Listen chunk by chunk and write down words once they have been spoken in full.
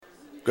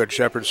Good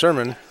Shepherd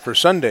Sermon for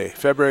Sunday,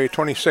 February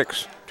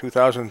 26,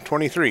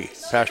 2023,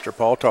 Pastor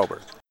Paul Tauber.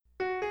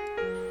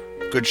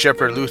 Good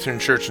Shepherd Lutheran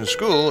Church and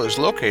School is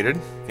located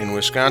in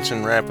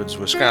Wisconsin Rapids,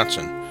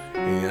 Wisconsin,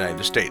 in the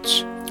United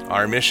States.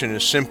 Our mission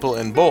is simple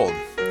and bold.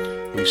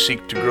 We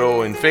seek to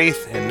grow in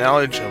faith and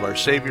knowledge of our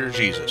Savior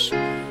Jesus.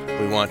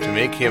 We want to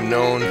make Him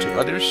known to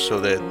others so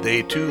that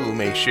they too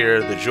may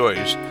share the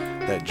joys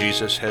that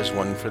Jesus has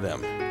won for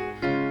them.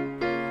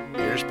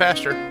 Here's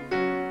Pastor.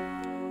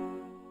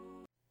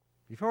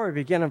 Before we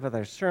begin with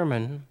our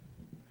sermon,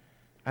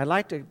 I'd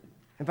like to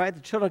invite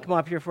the children to come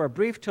up here for a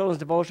brief children's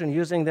devotion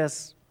using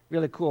this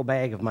really cool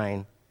bag of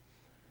mine.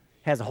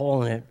 It has a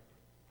hole in it.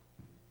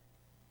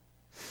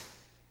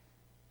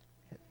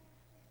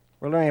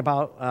 We're learning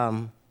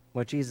about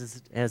what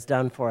Jesus has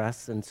done for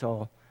us, and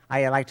so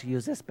I like to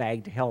use this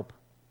bag to help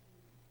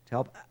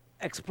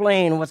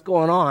explain what's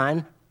going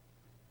on,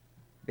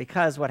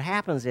 because what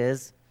happens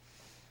is,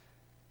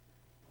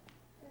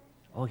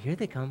 oh, here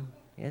they come.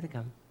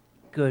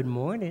 Good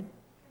morning.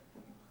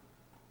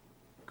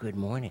 Good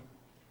morning.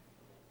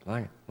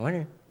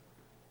 Morning.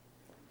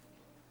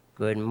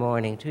 Good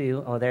morning to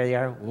you. Oh, there you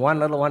are. One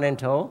little one in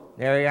tow.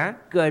 There you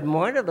are. Good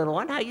morning, little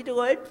one. How you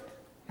doing?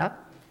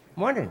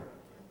 Morning. You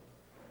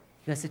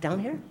want to sit down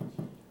here?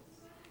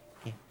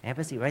 Okay, have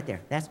a seat right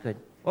there. That's good.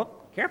 Oh,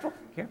 careful.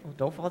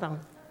 Don't fall down.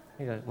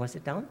 Here you go. Want to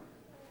sit down?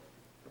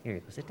 Here you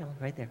go. Sit down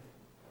right there.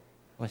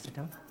 Want to sit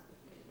down?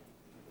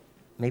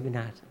 Maybe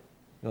not.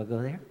 You want to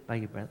go there by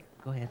your brother?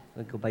 Go ahead.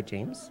 Want to go by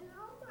James?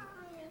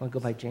 Want to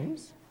go by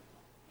James?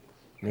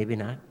 Maybe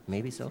not.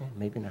 Maybe so.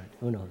 Maybe not.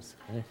 Who knows?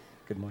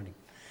 Good morning.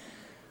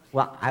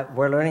 Well,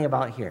 we're learning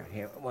about here.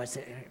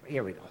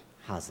 Here we go.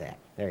 How's that?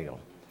 There you go.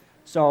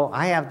 So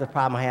I have the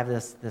problem. I have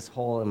this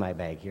hole in my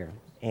bag here,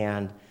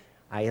 and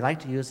I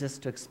like to use this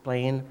to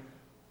explain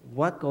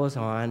what goes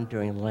on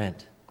during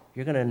Lent.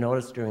 You're going to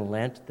notice during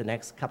Lent, the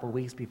next couple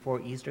weeks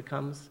before Easter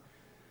comes,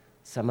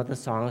 some of the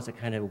songs are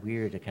kind of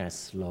weird. They're kind of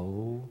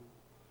slow,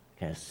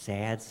 kind of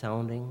sad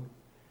sounding,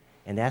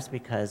 and that's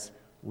because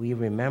we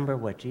remember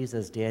what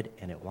Jesus did,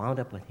 and it wound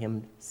up with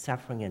Him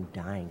suffering and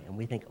dying, and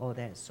we think, oh,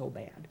 that is so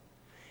bad.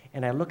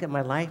 And I look at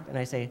my life, and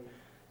I say,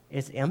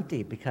 it's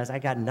empty because I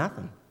got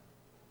nothing.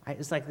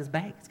 It's like this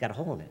bag. It's got a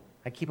hole in it.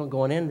 I keep on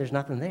going in, there's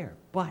nothing there.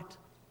 But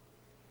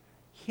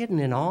hidden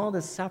in all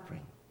this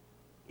suffering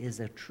is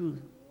a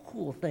true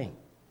cool thing.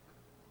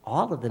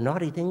 All of the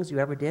naughty things you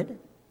ever did,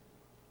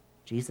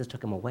 Jesus took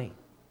them away.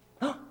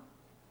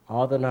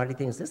 All the naughty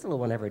things this little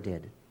one ever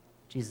did,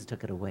 Jesus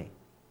took it away.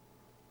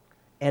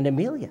 And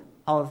Amelia,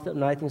 all the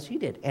naughty things she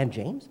did, and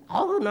James,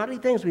 all the naughty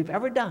things we've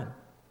ever done.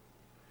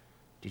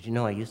 Did you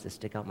know I used to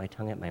stick out my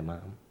tongue at my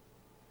mom?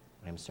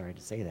 I'm sorry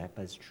to say that,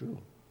 but it's true.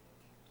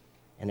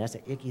 And that's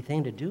an icky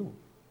thing to do,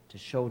 to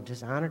show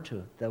dishonor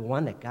to the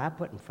one that God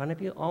put in front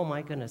of you. Oh,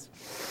 my goodness.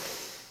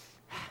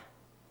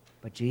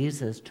 But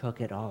Jesus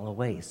took it all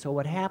away. So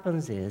what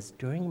happens is,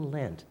 during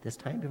Lent, this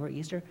time before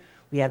Easter,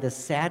 we have this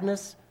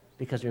sadness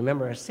because we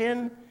remember our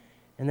sin,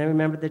 and then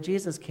remember that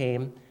Jesus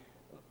came.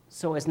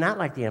 So it's not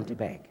like the empty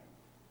bag,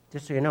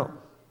 just so you know.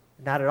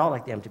 Not at all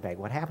like the empty bag.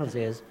 What happens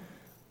is,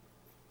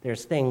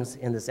 there's things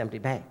in this empty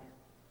bag.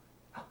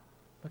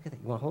 Look at that.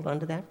 You want to hold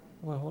on to that?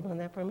 You want to hold on to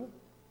that for a minute?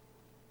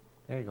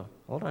 There you go.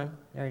 Hold on.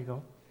 There you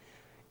go.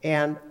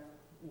 And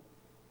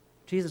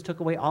Jesus took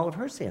away all of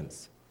her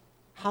sins.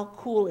 How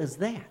cool is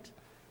that?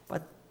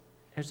 But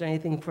is there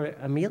anything for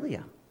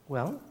Amelia?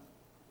 Well,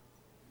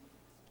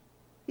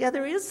 yeah,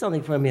 there is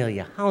something for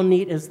Amelia. How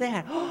neat is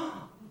that?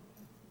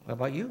 What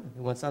about you?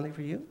 You want something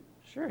for you?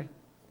 Sure.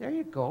 There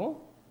you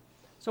go.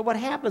 So what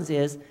happens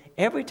is,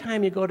 every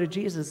time you go to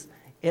Jesus,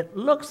 it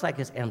looks like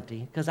it's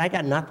empty because I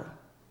got nothing.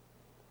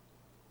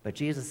 But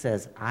Jesus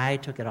says, I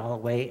took it all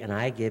away and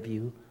I give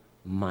you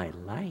my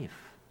life.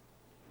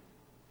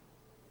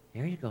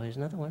 There you go. Here's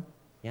another one.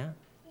 Yeah.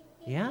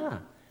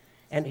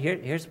 And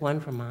here's one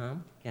for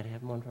Mom. Got to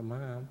have one for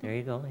Mom. There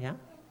you go. Yeah.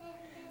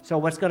 So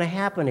what's going to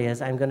happen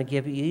is, I'm going to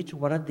give you each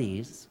one of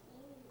these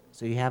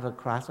so you have a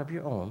cross of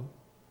your own.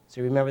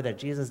 So remember that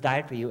Jesus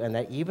died for you, and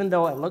that even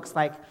though it looks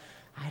like,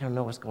 I don't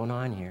know what's going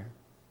on here,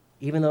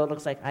 even though it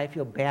looks like I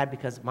feel bad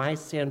because my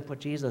sin put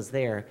Jesus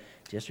there,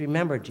 just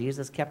remember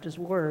Jesus kept His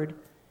word,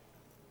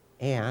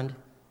 and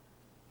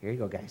here you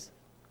go, guys.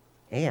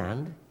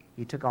 And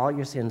He took all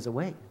your sins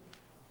away.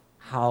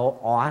 How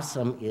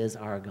awesome is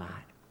our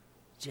God?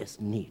 Just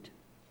neat.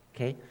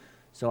 Okay?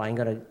 So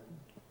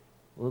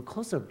we'll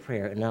close with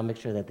prayer, and I'll make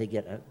sure that they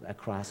get a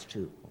cross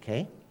too.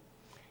 Okay?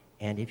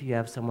 And if you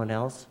have someone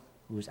else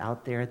who's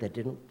out there that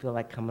didn't feel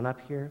like coming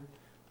up here,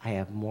 I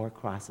have more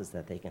crosses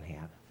that they can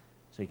have.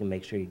 So you can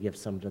make sure you give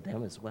some to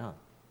them as well.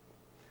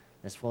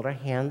 Let's fold our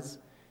hands.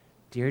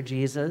 Dear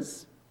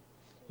Jesus,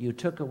 you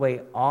took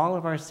away all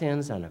of our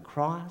sins on a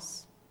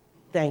cross.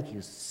 Thank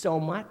you so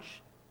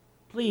much.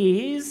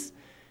 Please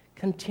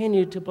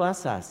continue to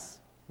bless us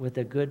with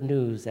the good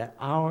news that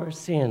our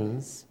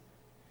sins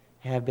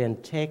have been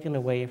taken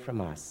away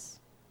from us.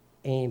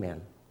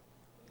 Amen.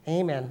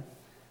 Amen.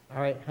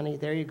 All right, honey,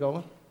 there you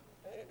go.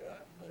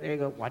 There you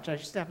go. Watch your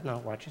step now.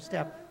 Watch your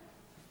step.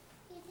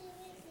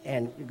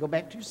 And you go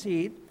back to your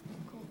seat.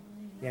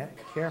 Yeah,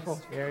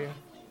 careful. There you go.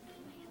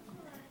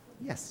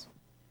 Yes.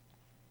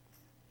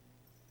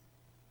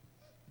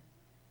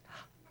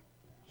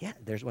 Yeah,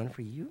 there's one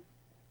for you,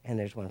 and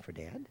there's one for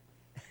Dad.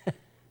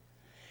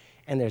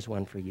 And there's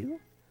one for you,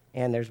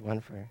 and there's one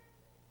for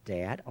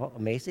Dad. Oh,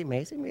 Macy.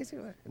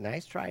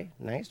 Nice try.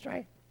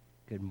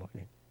 Good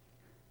morning.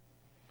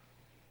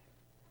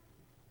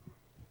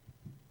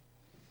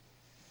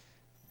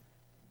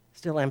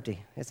 Still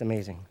empty. It's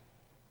amazing.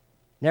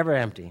 Never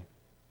empty.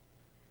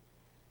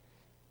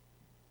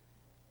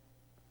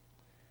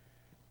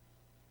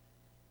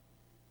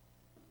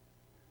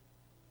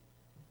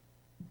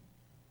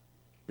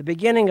 The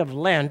beginning of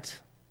Lent,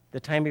 the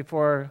time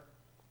before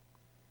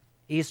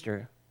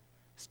Easter,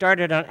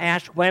 started on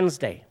Ash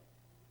Wednesday.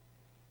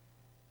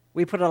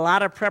 We put a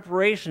lot of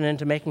preparation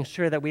into making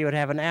sure that we would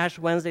have an Ash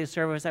Wednesday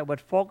service that would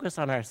focus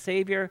on our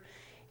Savior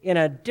in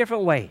a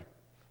different way.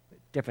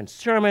 Different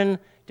sermon,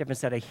 different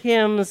set of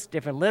hymns,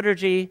 different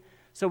liturgy,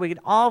 so we could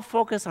all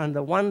focus on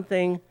the one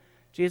thing,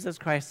 Jesus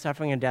Christ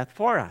suffering and death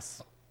for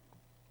us.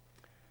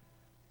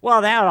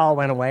 Well, that all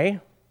went away.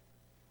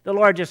 The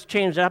Lord just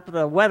changed up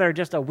the weather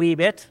just a wee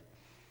bit,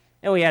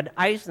 and we had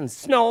ice and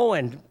snow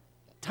and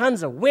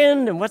tons of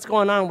wind, and what's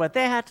going on with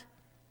that?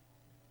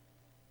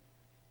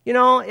 You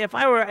know, if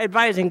I were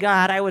advising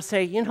God, I would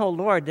say,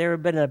 Lord, there would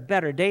have been a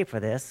better day for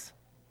this,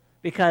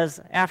 because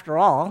after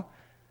all,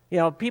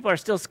 people are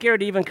still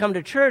scared to even come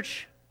to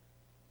church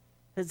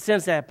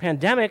since that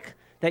pandemic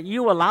that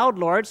you allowed,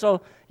 Lord.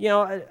 So,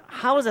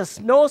 how is a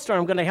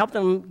snowstorm going to help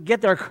them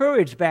get their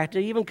courage back to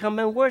even come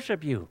and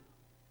worship you?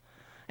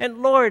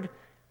 And Lord,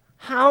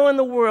 how in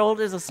the world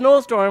is a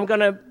snowstorm going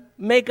to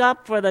make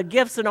up for the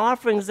gifts and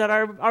offerings that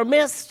are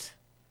missed?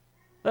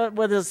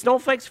 Will the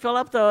snowflakes fill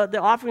up the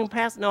offering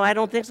pass? No, I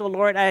don't think so,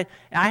 Lord. I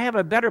have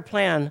a better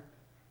plan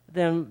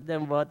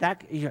than what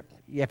that.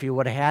 If you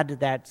would have had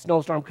that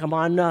snowstorm come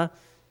on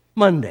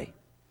Monday,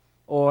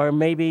 or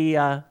maybe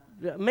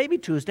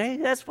Tuesday,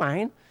 that's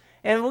fine,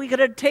 and we could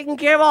have taken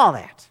care of all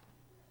that.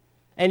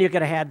 And you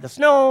could have had the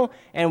snow,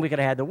 and we could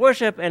have had the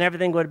worship, and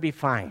everything would be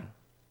fine.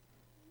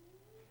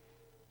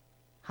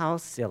 How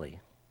silly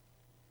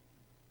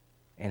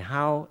and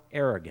how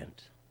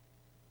arrogant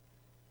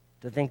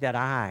to think that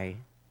I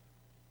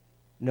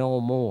know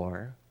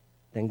more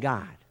than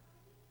God,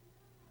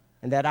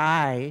 and that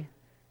I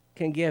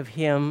can give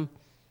him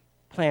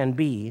plan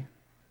B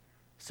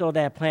so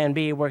that plan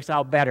B works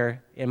out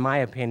better, in my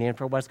opinion,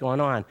 for what's going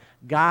on.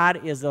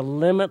 God is a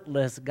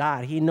limitless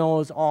God. He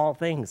knows all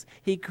things.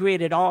 He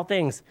created all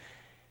things.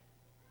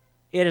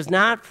 It is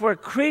not for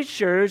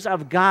creatures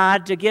of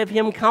God to give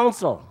him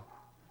counsel.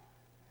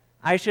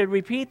 I should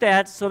repeat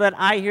that so that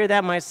I hear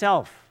that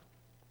myself.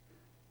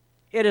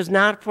 It is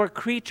not for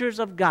creatures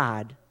of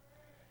God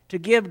to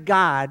give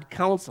God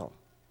counsel.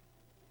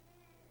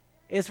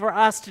 It's for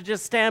us to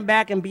just stand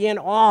back and be in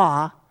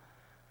awe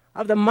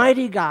of the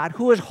mighty God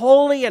who is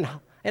holy and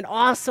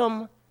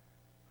awesome,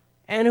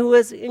 and who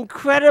is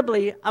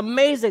incredibly,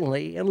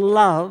 amazingly in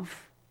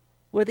love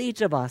with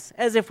each of us,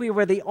 as if we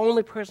were the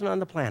only person on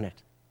the planet.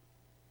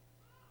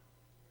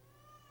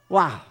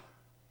 Wow.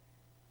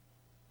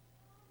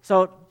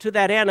 So to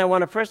that end, I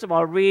want to first of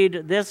all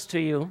read this to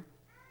you.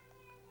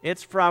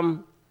 It's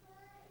from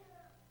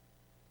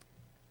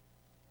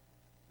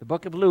the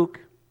book of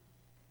Luke.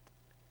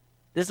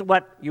 This is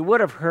what you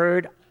would have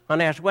heard on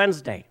Ash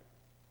Wednesday.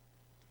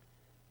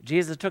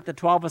 Jesus took the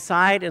 12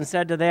 aside and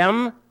said to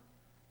them,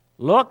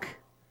 "Look,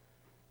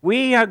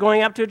 we are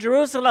going up to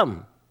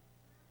Jerusalem,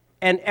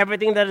 and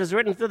everything that is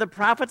written through the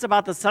prophets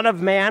about the Son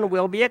of Man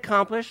will be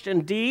accomplished.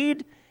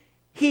 Indeed,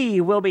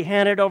 he will be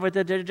handed over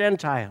to the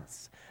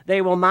Gentiles.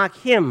 They will mock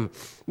him,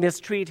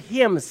 mistreat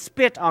him,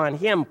 spit on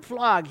him,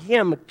 flog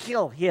him,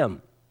 kill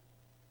him.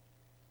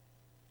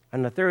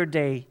 On the third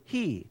day,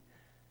 he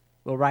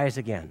will rise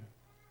again."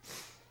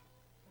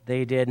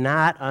 They did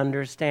not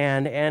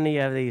understand any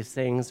of these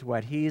things.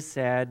 What he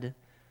said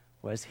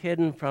was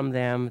hidden from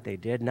them. They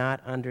did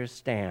not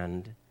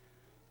understand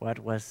what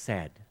was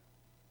said.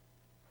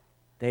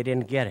 They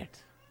didn't get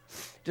it.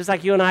 Just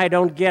like you and I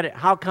don't get it.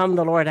 How come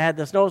the Lord had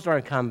the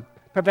snowstorm come,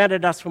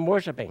 prevented us from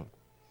worshiping?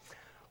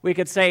 We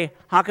could say,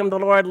 how come the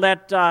Lord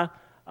let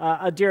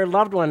a dear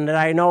loved one that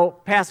I know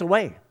pass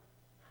away?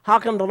 How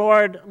come the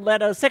Lord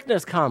let a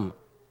sickness come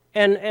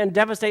and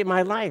devastate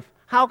my life?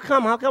 How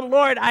come,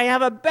 Lord, I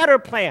have a better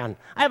plan.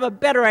 I have a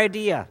better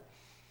idea.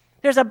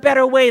 There's a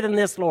better way than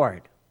this,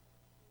 Lord.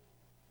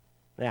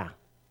 Yeah,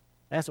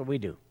 that's what we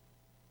do.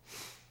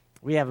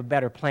 We have a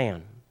better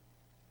plan.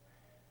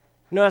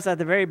 Notice at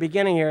the very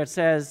beginning here it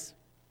says,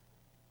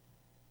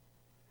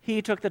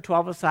 he took the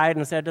 12 aside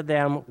and said to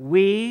them,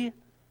 "We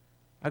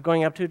are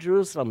going up to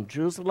Jerusalem."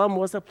 Jerusalem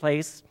was a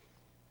place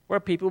where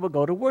people would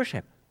go to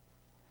worship.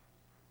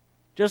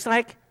 Just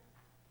like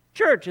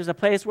church is a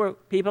place where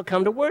people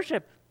come to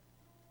worship.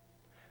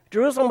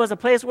 Jerusalem was a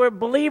place where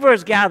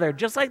believers gathered,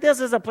 just like this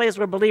is a place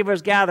where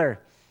believers gather.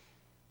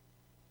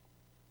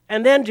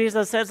 And then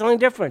Jesus said something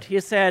different. He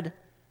said,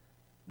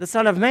 the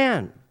Son of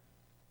Man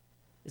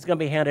is going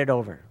to be handed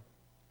over.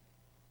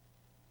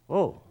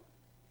 Whoa.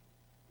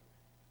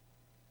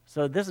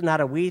 So this is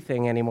not a we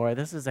thing anymore.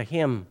 This is a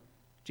him,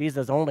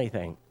 Jesus only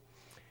thing.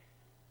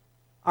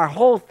 Our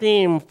whole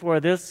theme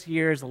for this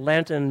year's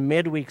Lenten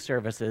midweek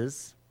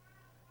services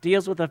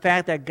deals with the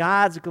fact that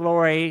God's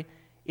glory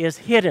is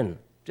hidden,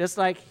 just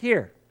like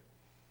here.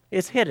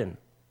 It's hidden.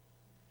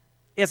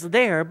 It's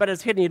there, but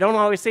it's hidden. You don't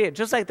always see it,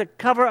 just like the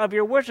cover of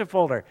your worship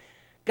folder.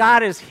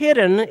 God is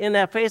hidden in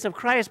that face of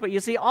Christ, but you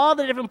see all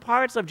the different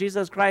parts of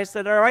Jesus Christ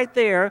that are right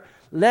there,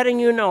 letting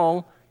you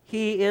know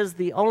he is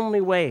the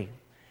only way.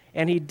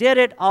 And he did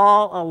it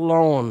all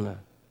alone.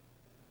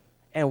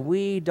 And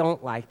we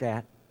don't like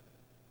that.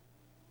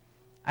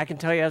 I can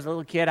tell you as a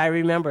little kid, I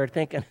remember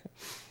thinking,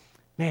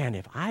 man,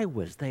 if I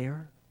was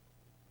there,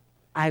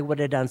 I would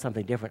have done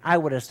something different. I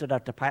would have stood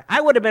up to Pilate. I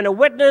would have been a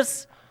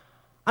witness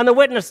on the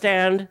witness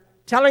stand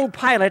telling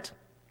Pilate,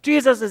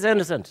 Jesus is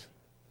innocent.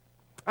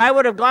 I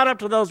would have gone up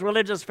to those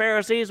religious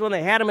Pharisees when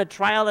they had him at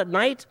trial at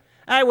night.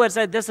 I would have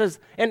said, this is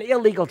an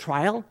illegal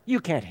trial. You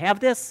can't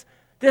have this.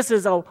 This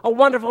is a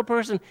wonderful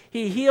person.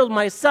 He healed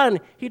my son.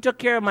 He took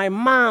care of my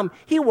mom.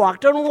 He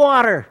walked on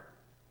water.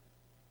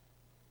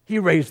 He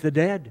raised the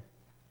dead.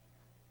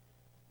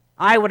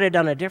 I would have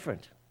done it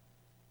different.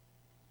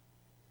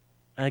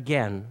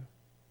 Again,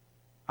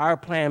 our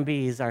plan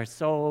Bs are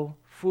so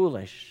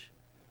foolish,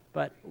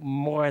 but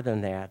more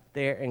than that,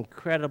 they're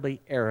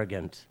incredibly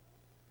arrogant.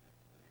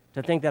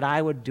 To think that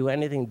I would do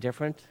anything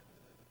different.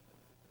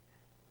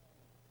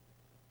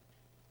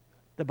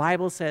 The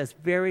Bible says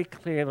very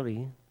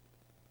clearly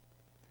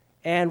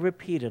and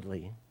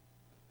repeatedly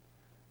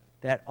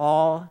that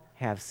all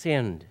have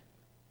sinned.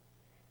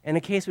 And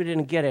in case we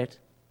didn't get it,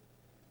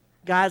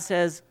 God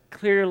says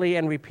clearly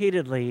and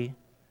repeatedly,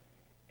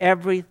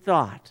 every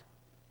thought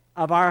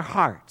of our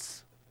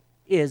hearts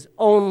is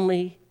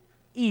only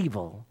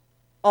evil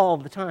all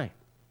the time.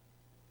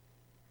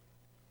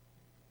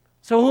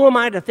 So who am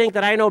I to think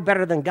that I know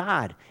better than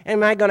God?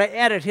 Am I going to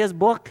edit his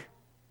book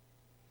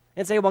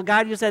and say, well,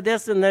 God, you said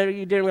this and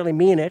you didn't really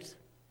mean it?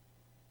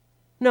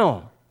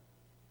 No.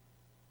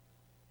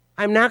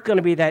 I'm not going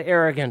to be that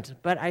arrogant,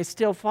 but I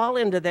still fall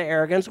into the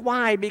arrogance.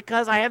 Why?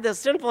 Because I have this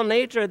sinful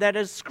nature that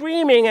is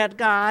screaming at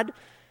God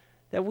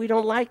that we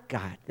don't like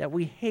God, that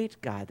we hate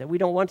God, that we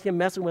don't want him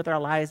messing with our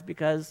lives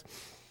because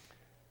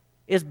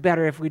it's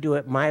better if we do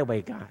it my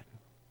way, God.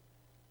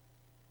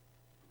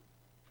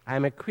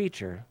 I'm a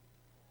creature,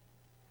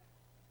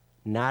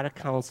 not a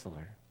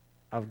counselor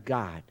of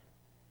God.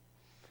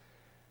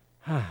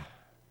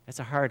 That's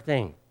a hard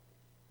thing.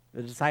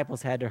 The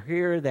disciples had to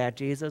hear that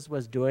Jesus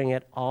was doing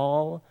it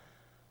all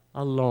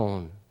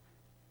alone.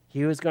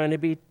 He was going to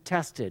be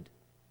tested,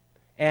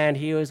 and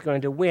he was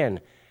going to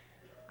win.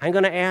 I'm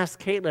going to ask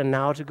Caitlin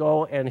now to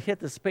go and hit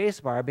the space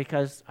bar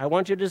because I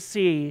want you to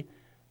see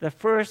the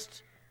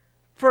first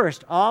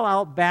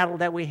all-out battle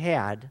that we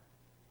had,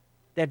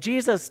 that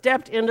Jesus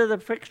stepped into the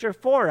picture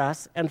for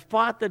us and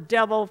fought the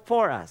devil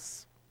for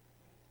us.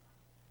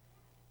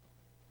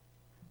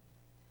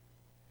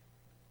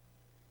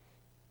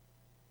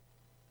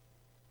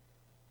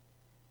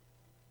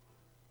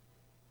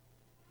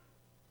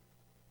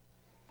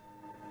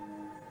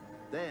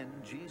 Then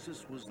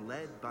Jesus was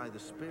led by the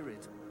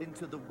Spirit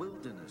into the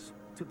wilderness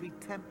to be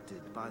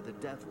tempted by the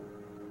devil.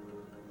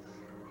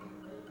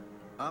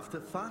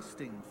 After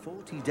fasting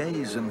 40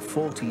 days and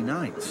 40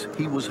 nights,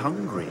 he was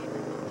hungry.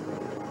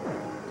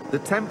 The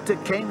tempter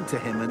came to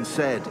him and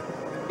said,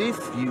 "If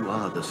you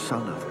are the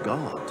Son of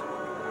God,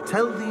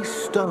 tell these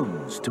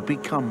stones to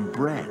become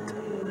bread."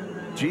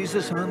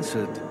 Jesus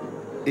answered,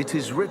 "It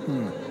is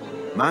written,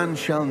 man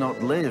shall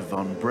not live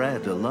on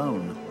bread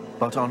alone,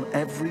 but on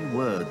every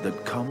word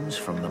that comes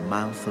from the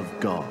mouth of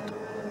God."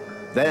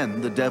 Then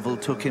the devil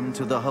took him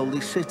to the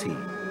holy city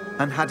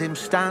and had him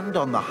stand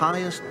on the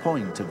highest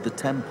point of the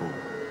temple.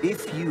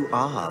 "If you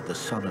are the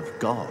Son of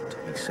God,"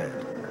 he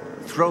said,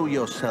 "throw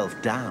yourself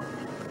down,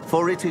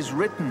 for it is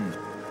written,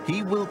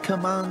 he will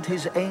command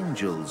his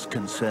angels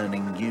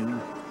concerning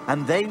you,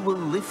 and they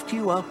will lift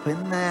you up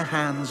in their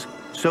hands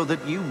so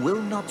that you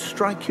will not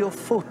strike your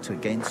foot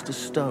against a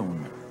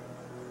stone."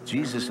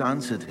 Jesus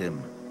answered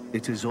him,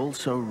 "It is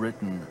also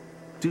written,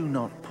 do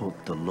not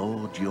put the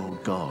Lord your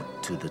God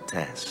to the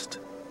test."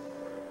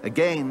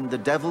 Again, the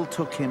devil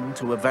took him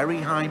to a very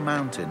high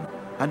mountain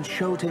and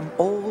showed him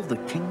all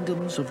the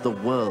kingdoms of the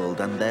world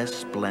and their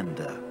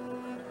splendor.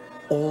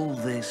 "All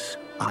this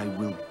I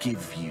will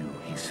give you,"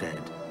 he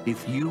said,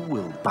 "if you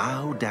will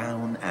bow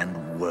down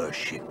and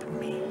worship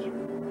me."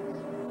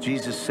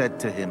 Jesus said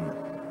to him,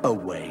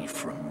 "Away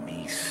from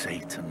me,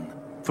 Satan,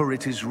 for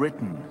it is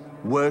written,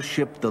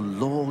 worship the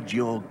Lord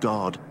your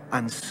God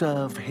and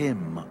serve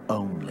him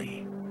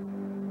only."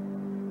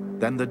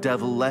 Then the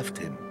devil left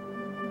him,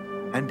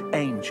 and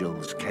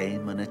angels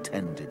came and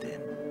attended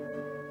him.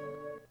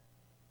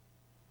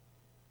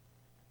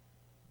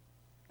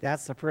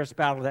 That's the first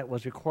battle that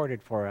was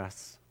recorded for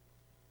us.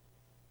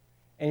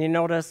 And you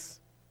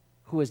notice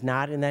who is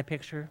not in that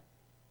picture?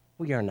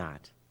 We are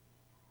not.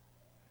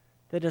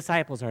 The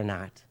disciples are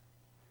not.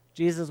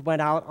 Jesus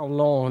went out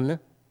alone,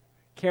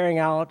 carrying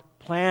out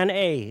plan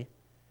A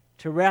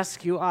to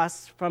rescue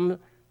us from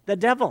the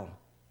devil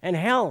and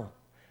hell.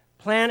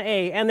 Plan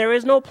A. And there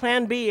is no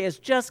plan B. It's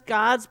just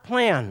God's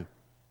plan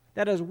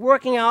that is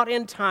working out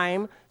in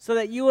time so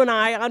that you and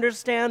I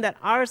understand that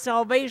our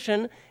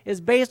salvation is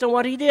based on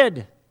what he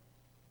did.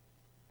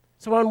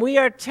 So when we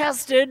are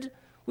tested,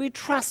 we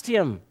trust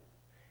him.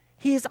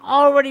 He's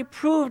already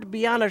proved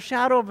beyond a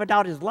shadow of a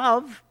doubt his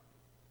love,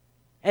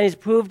 and he's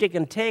proved he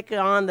can take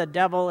on the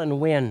devil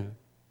and win.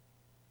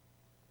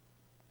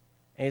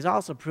 And he's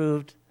also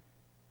proved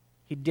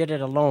he did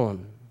it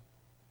alone.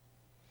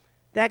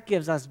 That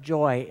gives us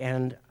joy,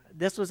 and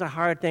this was a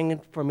hard thing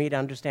for me to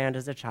understand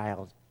as a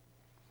child.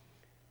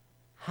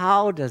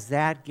 How does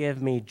that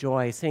give me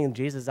joy, seeing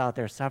Jesus out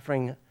there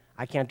suffering?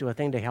 I can't do a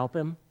thing to help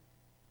him.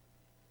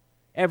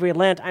 Every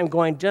Lent, I'm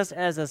going just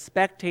as a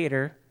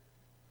spectator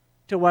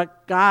to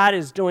what God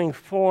is doing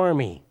for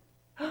me.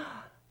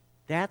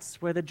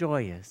 That's where the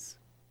joy is.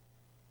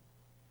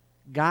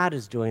 God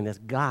is doing this.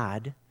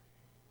 God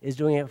is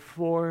doing it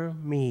for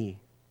me.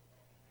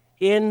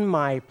 In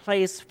my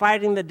place,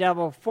 fighting the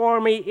devil for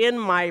me, in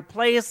my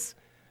place,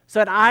 so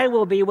that I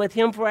will be with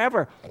him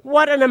forever.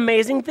 What an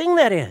amazing thing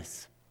that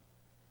is.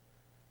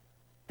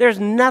 There's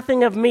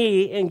nothing of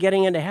me in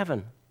getting into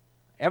heaven.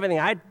 Everything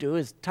I do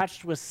is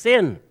touched with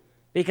sin,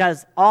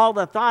 because all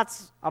the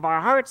thoughts of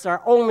our hearts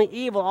are only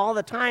evil all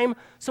the time.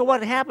 So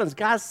what happens?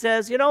 God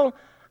says,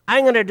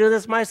 I'm going to do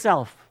this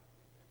myself.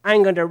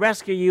 I'm going to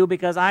rescue you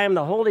because I am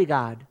the holy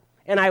God,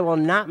 and I will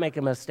not make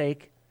a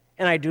mistake,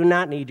 and I do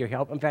not need your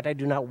help. In fact, I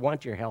do not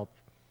want your help.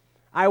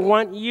 I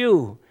want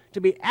you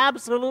to be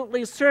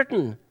absolutely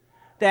certain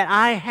that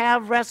I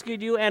have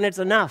rescued you, and it's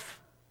enough.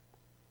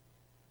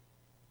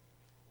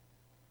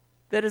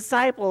 The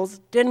disciples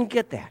didn't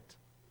get that.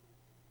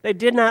 They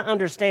did not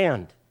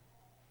understand,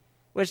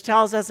 which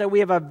tells us that we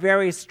have a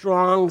very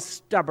strong,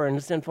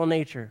 stubborn, sinful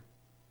nature.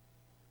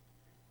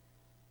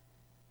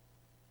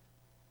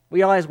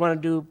 We always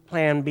want to do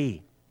plan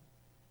B.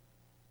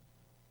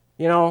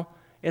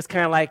 It's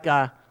kind of like,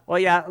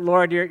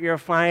 Lord, you're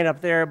fine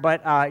up there,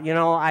 but,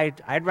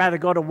 I'd rather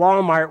go to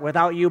Walmart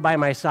without you by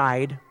my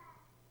side.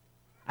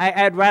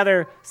 I'd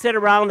rather sit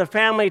around the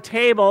family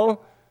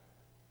table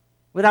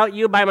without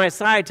you by my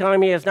side telling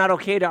me it's not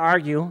okay to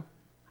argue.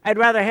 I'd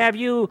rather have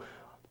you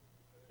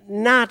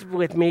not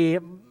with me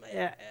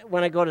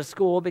when I go to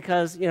school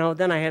because,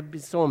 then I have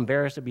been so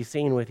embarrassed to be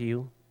seen with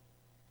you.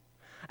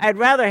 I'd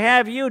rather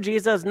have you,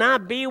 Jesus,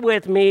 not be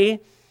with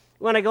me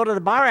when I go to the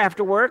bar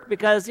after work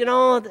because,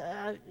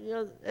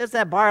 it's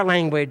that bar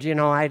language,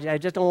 I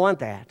just don't want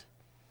that.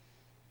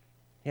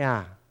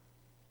 Yeah.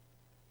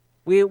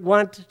 We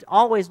want to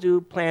always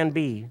do plan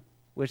B,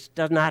 which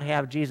does not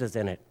have Jesus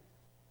in it.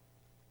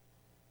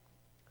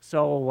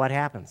 So what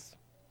happens?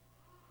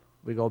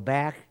 We go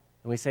back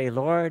and we say,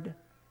 Lord,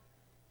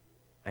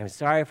 I'm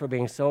sorry for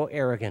being so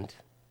arrogant.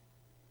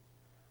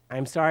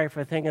 I'm sorry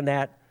for thinking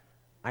that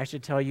I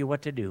should tell you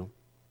what to do.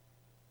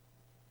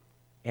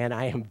 And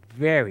I am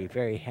very,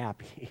 very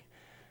happy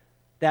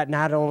that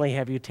not only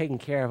have you taken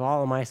care of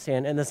all of my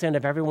sin and the sin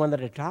of everyone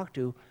that I talked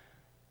to,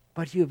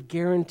 but you've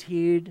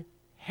guaranteed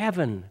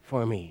heaven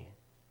for me.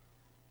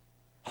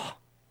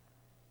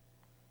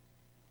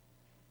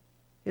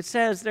 It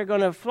says they're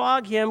going to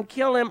flog him,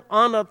 kill him.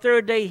 On the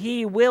third day,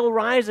 he will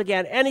rise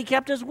again. And he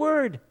kept his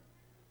word.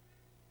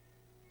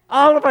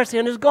 All of our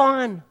sin is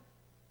gone.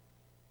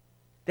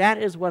 That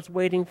is what's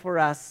waiting for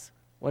us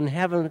when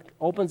heaven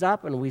opens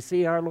up and we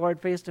see our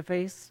Lord face to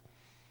face.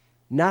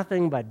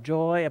 Nothing but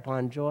joy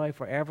upon joy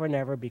forever and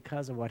ever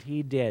because of what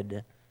he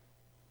did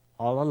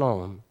all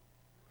alone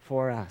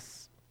for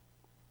us.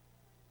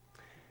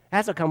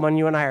 That's how come when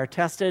you and I are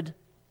tested,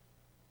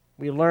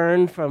 we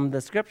learn from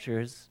the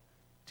scriptures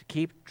to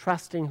keep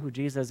trusting who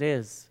Jesus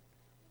is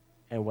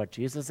and what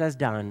Jesus has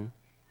done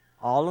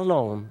all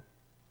alone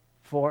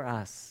for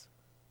us.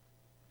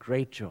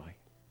 Great joy.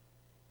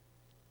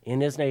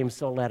 In his name,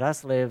 so let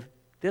us live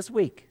this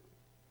week.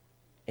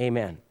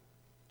 Amen.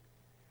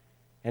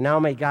 And now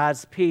may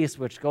God's peace,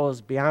 which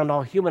goes beyond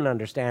all human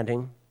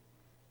understanding,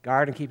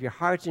 guard and keep your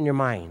hearts and your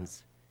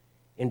minds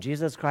in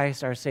Jesus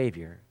Christ our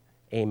Savior.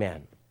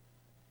 Amen.